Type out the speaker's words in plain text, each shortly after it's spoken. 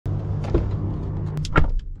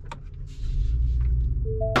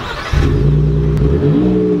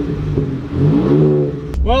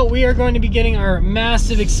we are going to be getting our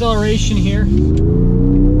massive acceleration here.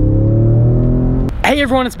 Hey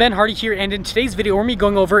everyone, it's Ben Hardy here, and in today's video we're going to be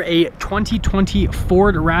going over a 2020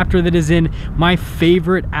 Ford Raptor that is in my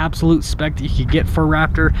favorite absolute spec that you could get for a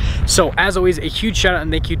Raptor. So as always, a huge shout out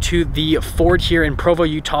and thank you to the Ford here in Provo,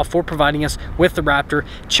 Utah for providing us with the Raptor.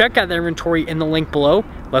 Check out their inventory in the link below.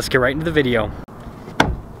 Let's get right into the video.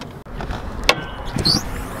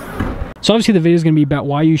 So obviously the video is going to be about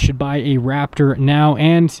why you should buy a Raptor now,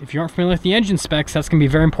 and if you aren't familiar with the engine specs, that's going to be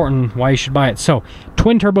very important why you should buy it. So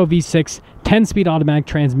twin turbo V6, 10-speed automatic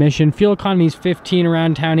transmission, fuel economy is 15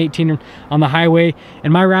 around town, 18 on the highway,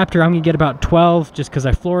 and my Raptor I'm going to get about 12 just because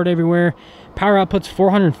I floor it everywhere. Power output's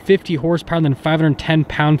 450 horsepower, then 510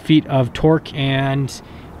 pound-feet of torque, and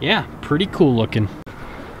yeah, pretty cool looking.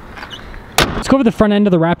 Let's go over the front end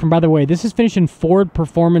of the Raptor. And by the way, this is finished in Ford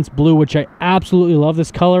Performance Blue, which I absolutely love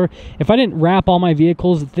this color. If I didn't wrap all my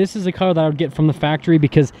vehicles, this is the color that I would get from the factory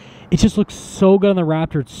because it just looks so good on the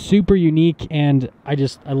Raptor. It's super unique, and I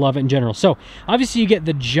love it in general. So obviously you get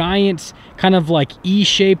the giant kind of like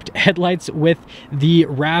E-shaped headlights with the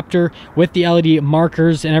Raptor, with the LED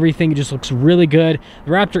markers and everything. It just looks really good.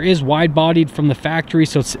 The Raptor is wide-bodied from the factory,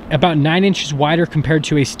 so it's about 9 inches wider compared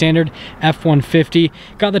to a standard F-150.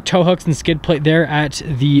 Got the tow hooks and skid plate there at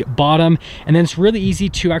the bottom, and then it's really easy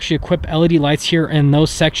to actually equip LED lights here in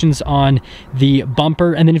those sections on the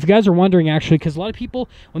bumper. And then if you guys are wondering, actually, because a lot of people,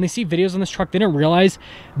 when they see videos on this truck, they don't realize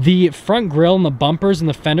the front grille and the bumpers and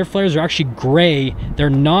the fender flares are actually gray. They're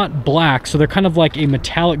not black, so they're kind of like a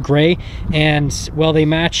metallic gray, and well, they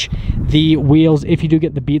match the wheels if you do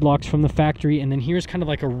get the bead locks from the factory. And then here's kind of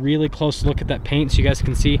like a really close look at that paint, so you guys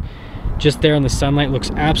can see just there in the sunlight.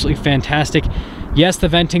 Looks absolutely fantastic. Yes, the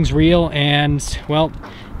venting's real, and well,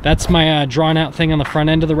 that's my drawn out thing on the front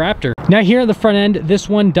end of the Raptor. Now here at the front end, this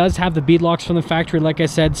one does have the bead locks from the factory, like I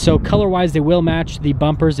said, so color wise they will match the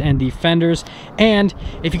bumpers and the fenders. And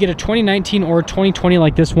if you get a 2019 or a 2020,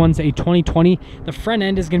 like this one's a 2020, the front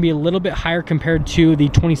end is going to be a little bit higher compared to the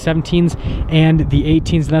 2017s and the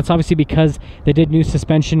 18s, and that's obviously because they did new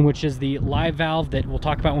suspension, which is the live valve that we'll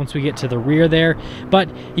talk about once we get to the rear there. But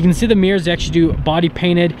you can see the mirrors, they actually do body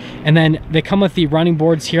painted, and then they come with the running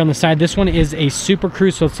boards here on the side. This one is a Super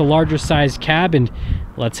Cruise, so it's a larger size cab, and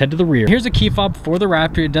let's head to the rear. Here's a key fob for the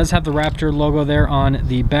Raptor. It does have the Raptor logo there on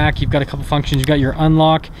the back. You've got a couple functions. You've got your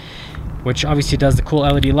unlock, which obviously does the cool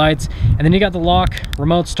LED lights, and then you got the lock,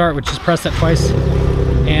 remote start, which is press that twice.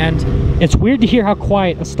 And it's weird to hear how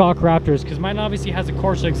quiet a stock Raptor is because mine obviously has a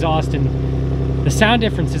Corsa exhaust, and the sound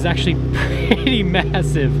difference is actually pretty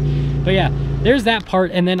massive. But yeah, there's that part.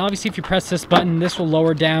 And then obviously if you press this button, this will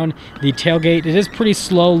lower down the tailgate. It is pretty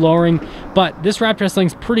slow lowering, but this Raptor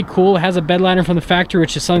thing's pretty cool. It has a bed liner from the factory,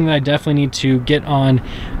 which is something that I definitely need to get on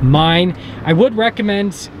mine. I would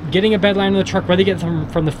recommend getting a bed liner in the truck, whether you get them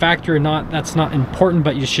from the factory or not, that's not important,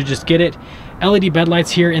 but you should just get it. LED bed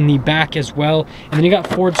lights here in the back as well, and then you got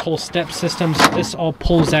Ford's whole step system, so this all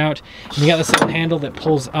pulls out, and you got this little handle that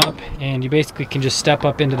pulls up, and you basically can just step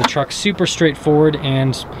up into the truck. Super straightforward,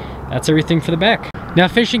 and that's everything for the back. Now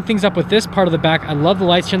finishing things up with this part of the back, I love the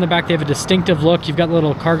lights here in the back. They have a distinctive look. You've got the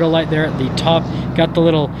little cargo light there at the top, got the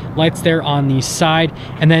little lights there on the side,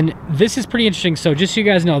 and then this is pretty interesting. So just so you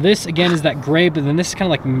guys know, this again is that gray, but then this is kind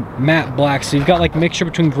of like matte black, so you've got like a mixture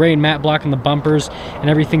between gray and matte black on the bumpers and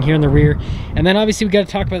everything here in the rear. And then obviously we got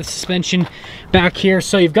to talk about the suspension back here.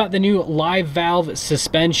 So you've got the new live valve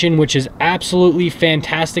suspension, which is absolutely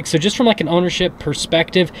fantastic. So just from like an ownership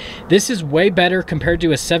perspective, this is way better compared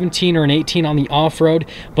to a 17 or an 18 on the off-road,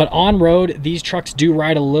 but on road these trucks do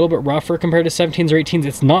ride a little bit rougher compared to 17s or 18s.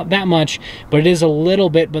 It's not that much, but it is a little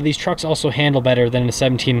bit. But these trucks also handle better than a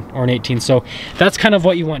 17 or an 18, so that's kind of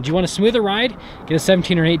what you want. Do you want a smoother ride? Get a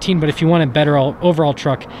 17 or an 18, but if you want a better overall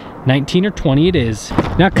truck, 19 or 20 it is.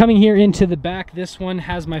 Now coming here into the back, this one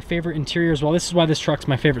has my favorite interior as well. This is why this truck's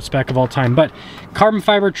my favorite spec of all time. But carbon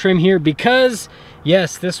fiber trim here because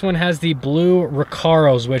yes, this one has the blue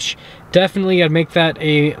Recaros, which definitely I'd make that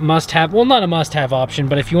a must-have. Well, not a must-have option,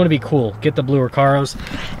 but if you want to be cool, get the blue Recaros.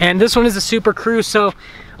 And this one is a Super Cruise, so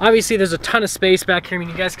obviously there's a ton of space back here. I mean,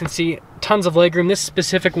 you guys can see tons of legroom. This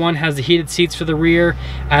specific one has the heated seats for the rear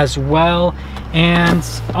as well, and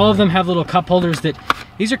all of them have little cup holders that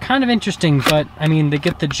these are kind of interesting, but I mean, they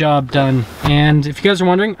get the job done. And if you guys are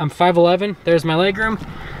wondering, I'm 5'11". There's my legroom,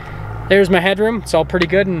 there's my headroom. It's all pretty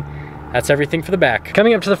good, and that's everything for the back.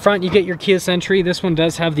 Coming up to the front, you get your keyless entry. This one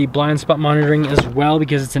does have the blind spot monitoring as well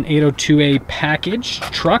because it's an 802A package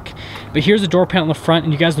truck. But here's the door panel in the front,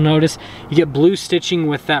 and you guys will notice you get blue stitching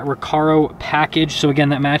with that Recaro package. So again,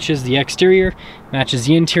 that matches the exterior, matches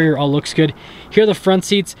the interior, all looks good. Here are the front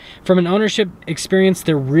seats. From an ownership experience,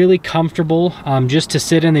 they're really comfortable just to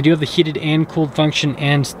sit in. They do have the heated and cooled function,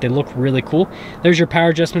 and they look really cool. There's your power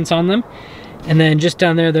adjustments on them. And then just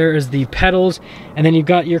down there is the pedals, and then you've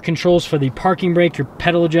got your controls for the parking brake, your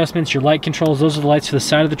pedal adjustments, your light controls. Those are the lights for the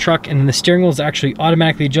side of the truck, and then the steering wheel is actually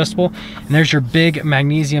automatically adjustable. And there's your big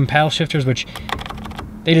magnesium paddle shifters, which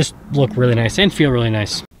they just look really nice and feel really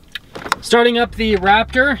nice. Starting up the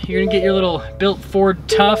Raptor, you're gonna get your little built Ford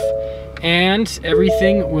Tough, and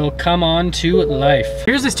everything will come on to life.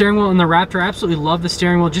 Here's the steering wheel in the Raptor. I absolutely love the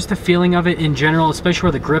steering wheel, just the feeling of it in general, especially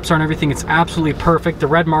where the grips are and everything. It's absolutely perfect. The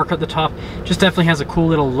red marker at the top just definitely has a cool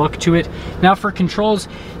little look to it. Now for controls,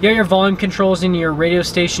 you got your volume controls and your radio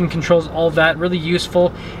station controls, all of that, really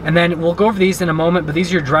useful. And then we'll go over these in a moment, but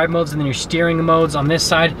these are your drive modes and then your steering modes on this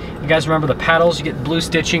side. You guys remember the paddles, you get blue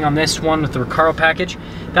stitching on this one with the Recaro package.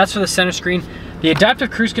 That's for the center screen. The adaptive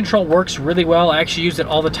cruise control works really well. I actually use it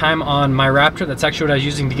all the time on my Raptor. That's actually what I was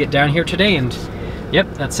using to get down here today, and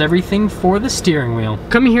yep, that's everything for the steering wheel.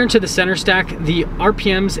 Coming here into the center stack, the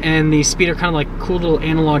RPMs and the speed are kind of like cool little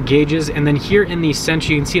analog gauges, and then here in the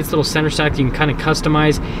center, you can see it's a little center stack that you can kind of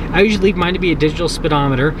customize. I usually leave mine to be a digital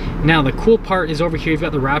speedometer. Now the cool part is over here, you've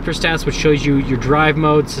got the Raptor stats, which shows you your drive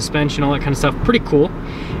mode, suspension, all that kind of stuff, pretty cool.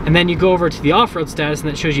 And then you go over to the off-road status, and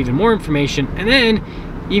that shows you even more information, and then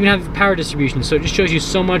you even have power distribution, so it just shows you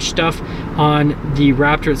so much stuff on the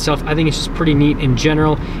Raptor itself. I think it's just pretty neat in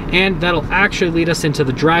general, and that'll actually lead us into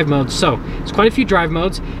the drive modes. So it's quite a few drive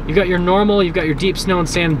modes. You've got your normal, you've got your deep snow and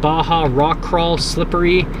sand, Baja, rock crawl,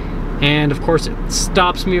 slippery, and of course it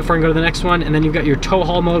stops me before I can go to the next one. And then you've got your tow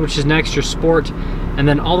haul mode, which is next, your sport, and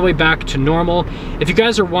then all the way back to normal. If you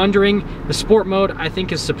guys are wondering, the sport mode I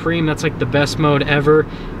think is supreme. That's like the best mode ever.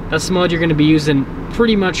 That's the mode you're gonna be using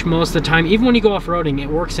pretty much most of the time. Even when you go off-roading, it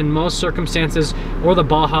works in most circumstances, or the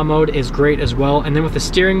Baja mode is great as well. And then with the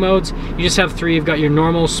steering modes, you just have three. You've got your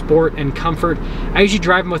normal, sport, and comfort. I usually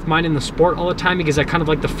drive them with mine in the sport all the time because I kind of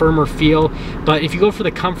like the firmer feel. But if you go for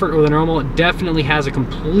the comfort or the normal, it definitely has a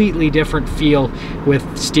completely different feel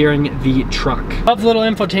with steering the truck. Above the little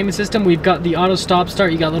infotainment system, we've got the auto stop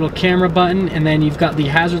start, you got a little camera button, and then you've got the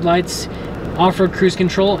hazard lights, off-road cruise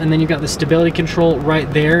control, and then you've got the stability control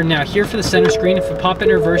right there. Now here for the center screen, if you pop it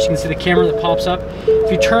in reverse, you can see the camera that pops up.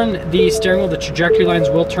 If you turn the steering wheel, the trajectory lines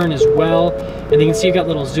will turn as well. And you can see you've got a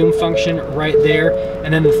little zoom function right there.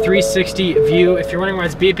 And then the 360 view, if you're wondering why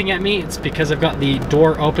it's beeping at me, it's because I've got the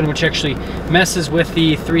door open, which actually messes with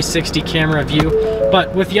the 360 camera view.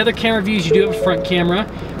 But with the other camera views, you do have a front camera,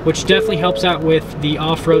 which definitely helps out with the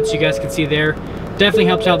off-road, so you guys can see there. Definitely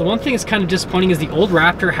helps out. The one thing that's kind of disappointing is the old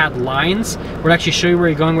Raptor had lines where it actually show you where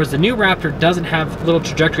you're going, whereas the new Raptor doesn't have little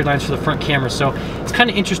trajectory lines for the front camera. So it's kind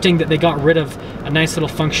of interesting that they got rid of a nice little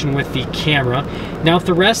function with the camera. Now with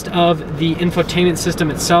the rest of the infotainment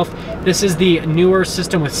system itself, this is the newer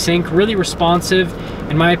system with sync, really responsive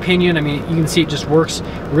in my opinion. I mean, you can see it just works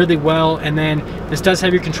really well. And then this does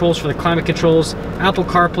have your controls for the climate controls, Apple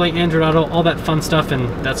CarPlay, Android Auto, all that fun stuff, and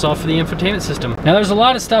that's all for the infotainment system. Now there's a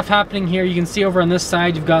lot of stuff happening here. You can see over on this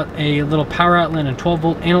side, you've got a little power outlet and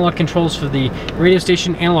 12-volt analog controls for the radio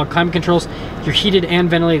station, analog climate controls. Your heated and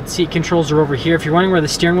ventilated seat controls are over here. If you're wondering where the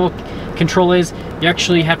steering wheel control is, you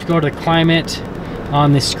actually have to go to the climate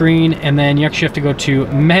on the screen, and then you actually have to go to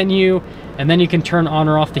menu, and then you can turn on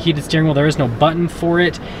or off the heated steering wheel. There is no button for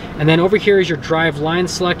it. And then over here is your drive line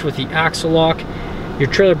select with the axle lock, your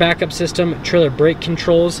trailer backup system, trailer brake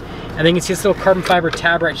controls, and then you can see this little carbon fiber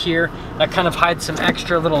tab right here that kind of hides some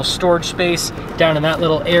extra little storage space down in that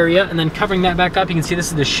little area. And then covering that back up, you can see this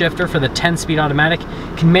is the shifter for the 10-speed automatic.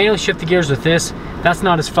 You can manually shift the gears with this. That's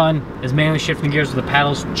not as fun as manually shifting the gears with the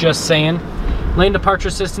paddles, just saying. Lane departure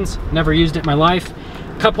assistance, never used it in my life.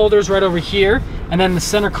 Cup holders right over here, and then the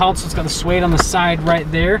center console's got the suede on the side right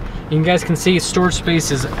there. You guys can see storage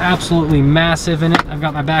space is absolutely massive in it. I've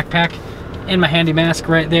got my backpack and my handy mask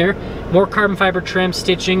right there. More carbon fiber trim,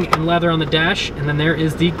 stitching, and leather on the dash, and then there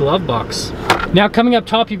is the glove box. Now coming up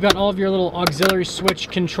top, you've got all of your little auxiliary switch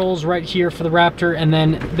controls right here for the Raptor, and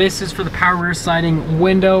then this is for the power rear sliding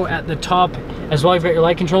window at the top as well. You've got your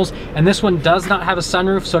light controls, and this one does not have a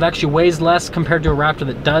sunroof, so it actually weighs less compared to a Raptor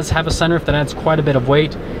that does have a sunroof. That adds quite a bit of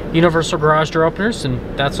weight. Universal garage door openers,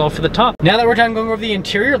 and that's all for the top. Now that we're done going over the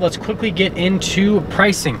interior, let's quickly get into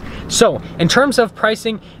pricing. So in terms of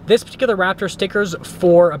pricing, this particular Raptor stickers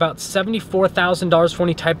for about $74,000 for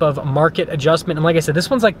any type of market adjustment. And like I said, this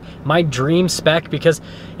one's like my dream spec. spec, because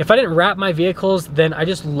if I didn't wrap my vehicles, then I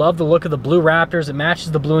just love the look of the blue Raptors. It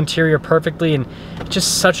matches the blue interior perfectly, and it's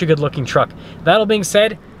just such a good looking truck. That all being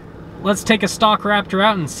said, let's take a stock Raptor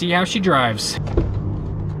out and see how she drives.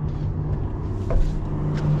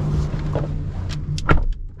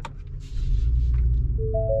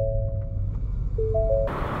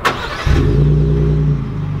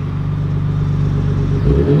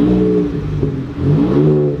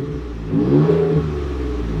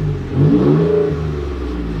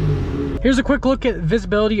 Here's a quick look at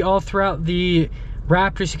visibility all throughout the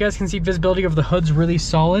Raptor. So you guys can see visibility over the hood's really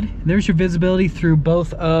solid. There's your visibility through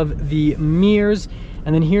both of the mirrors,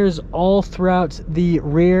 and then here's all throughout the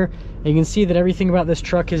rear. And you can see that everything about this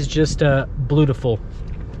truck is just beautiful.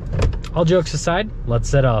 All jokes aside, let's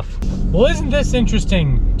set off. Well, isn't this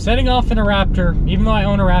interesting? Setting off in a Raptor, even though I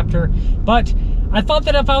own a Raptor, but I thought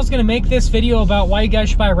that if I was gonna make this video about why you guys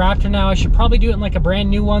should buy a Raptor now, I should probably do it in like a brand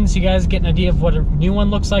new one so you guys get an idea of what a new one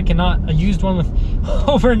looks like and not a used one with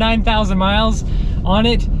over 9,000 miles on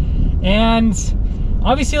it. And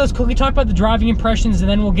obviously, let's quickly talk about the driving impressions, and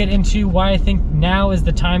then we'll get into why I think now is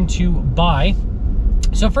the time to buy.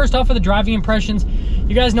 So first off, with the driving impressions,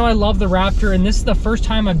 you guys know I love the Raptor, and this is the first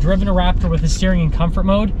time I've driven a Raptor with the steering in comfort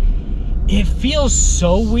mode. It feels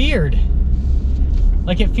so weird.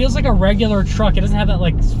 Like, it feels like a regular truck. It doesn't have that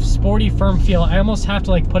like sporty firm feel. I almost have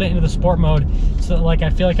to like put it into the sport mode so that like I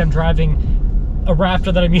feel like I'm driving a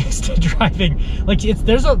Raptor that I'm used to driving. Like,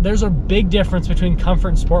 there's a big difference between comfort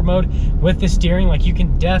and sport mode with the steering. Like, you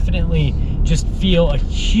can definitely just feel a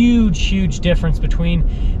huge difference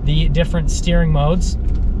between the different steering modes.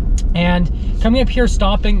 And coming up here,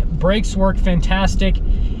 stopping, brakes work fantastic,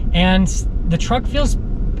 and the truck feels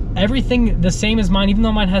everything the same as mine. Even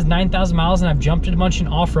though mine has 9,000 miles and I've jumped it a bunch and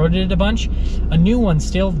off-roaded it a bunch, a new one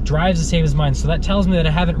still drives the same as mine. So that tells me that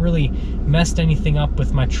I haven't really messed anything up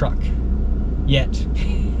with my truck yet.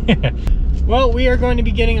 Well, we are going to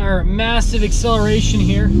be getting our massive acceleration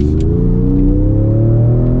here.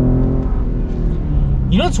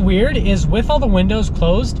 You know what's weird is with all the windows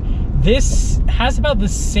closed, this has about the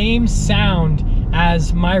same sound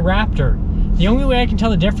as my Raptor. The only way I can tell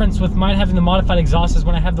the difference with mine having the modified exhaust is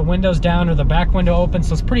when I have the windows down or the back window open,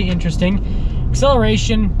 so it's pretty interesting.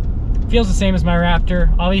 Acceleration feels the same as my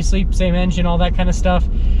Raptor. Obviously, same engine, all that kind of stuff.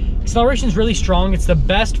 Acceleration is really strong. It's the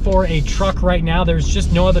best for a truck right now. There's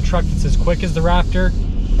just no other truck that's as quick as the Raptor.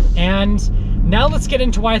 And now let's get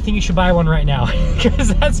into why I think you should buy one right now,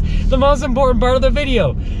 because that's the most important part of the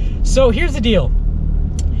video. So here's the deal.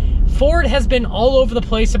 Ford has been all over the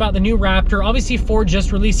place about the new Raptor. Obviously, Ford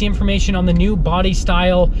just released the information on the new body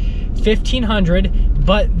style 1500,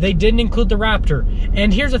 but they didn't include the Raptor.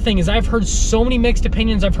 And here's the thing is, I've heard so many mixed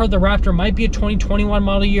opinions. I've heard the Raptor might be a 2021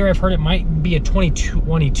 model year. I've heard it might be a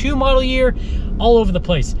 2022 model year, all over the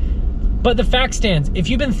place. But the fact stands, if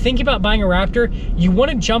you've been thinking about buying a Raptor, you want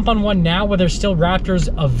to jump on one now where there's still Raptors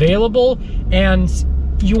available, and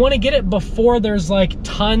you want to get it before there's like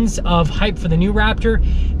tons of hype for the new Raptor,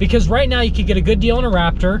 because right now you could get a good deal on a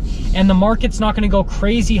Raptor and the market's not going to go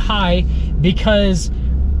crazy high because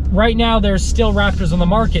right now there's still Raptors on the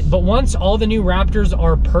market. But once all the new Raptors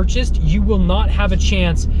are purchased, you will not have a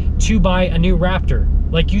chance to buy a new Raptor.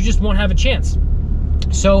 Like, you just won't have a chance.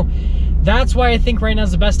 So that's why I think right now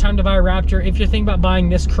is the best time to buy a Raptor. If you're thinking about buying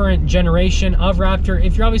this current generation of Raptor,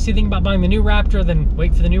 if you're obviously thinking about buying the new Raptor, then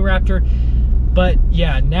wait for the new Raptor. But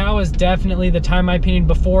yeah, now is definitely the time, in my opinion,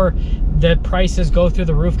 before the prices go through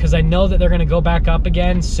the roof, because I know that they're going to go back up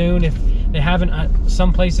again soon if they haven't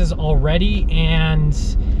some places already. And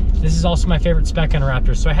this is also my favorite spec on a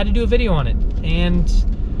Raptor, so I had to do a video on it. And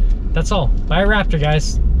that's all. Buy a Raptor,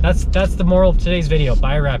 guys. That's the moral of today's video.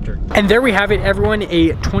 Buy a Raptor. And there we have it, everyone. A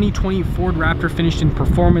 2020 Ford Raptor finished in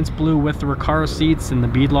performance blue with the Recaro seats and the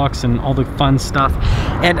beadlocks and all the fun stuff.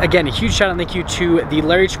 And again, a huge shout out and thank you to the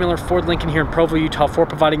Larry H. Miller Ford Lincoln here in Provo, Utah for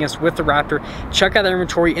providing us with the Raptor. Check out their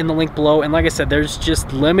inventory in the link below. And like I said, there's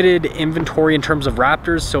just limited inventory in terms of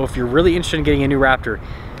Raptors. So if you're really interested in getting a new Raptor,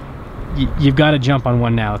 you've got to jump on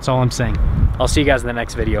one now. That's all I'm saying. I'll see you guys in the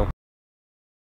next video.